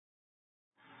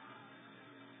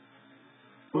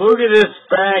Look at this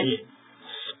faggot.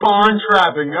 Spawn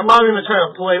trapping. I'm not gonna try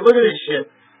to play. Look at this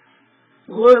shit.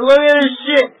 Look at this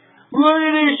shit. Look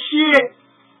at this shit.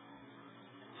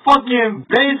 Fucking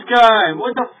base guy.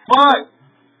 What the fuck?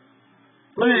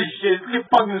 Look at this shit. You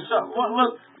fucking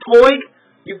look. Toy.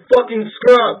 You fucking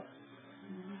scrub.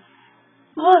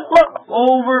 Look.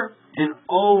 Over and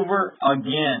over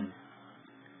again.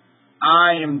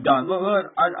 I am done.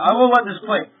 Look. I will let this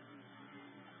play.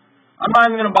 I'm not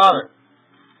even gonna bother.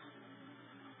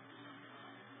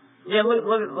 Yeah, look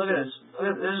at this.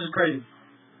 This is crazy.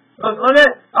 Look at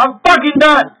it. I'm fucking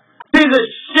done. Piece of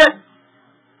shit.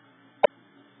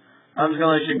 I'm just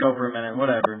gonna let shit go for a minute.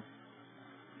 Whatever.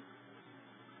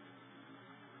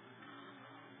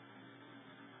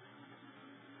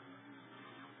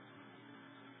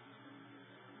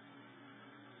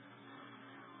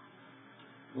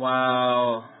 Wow.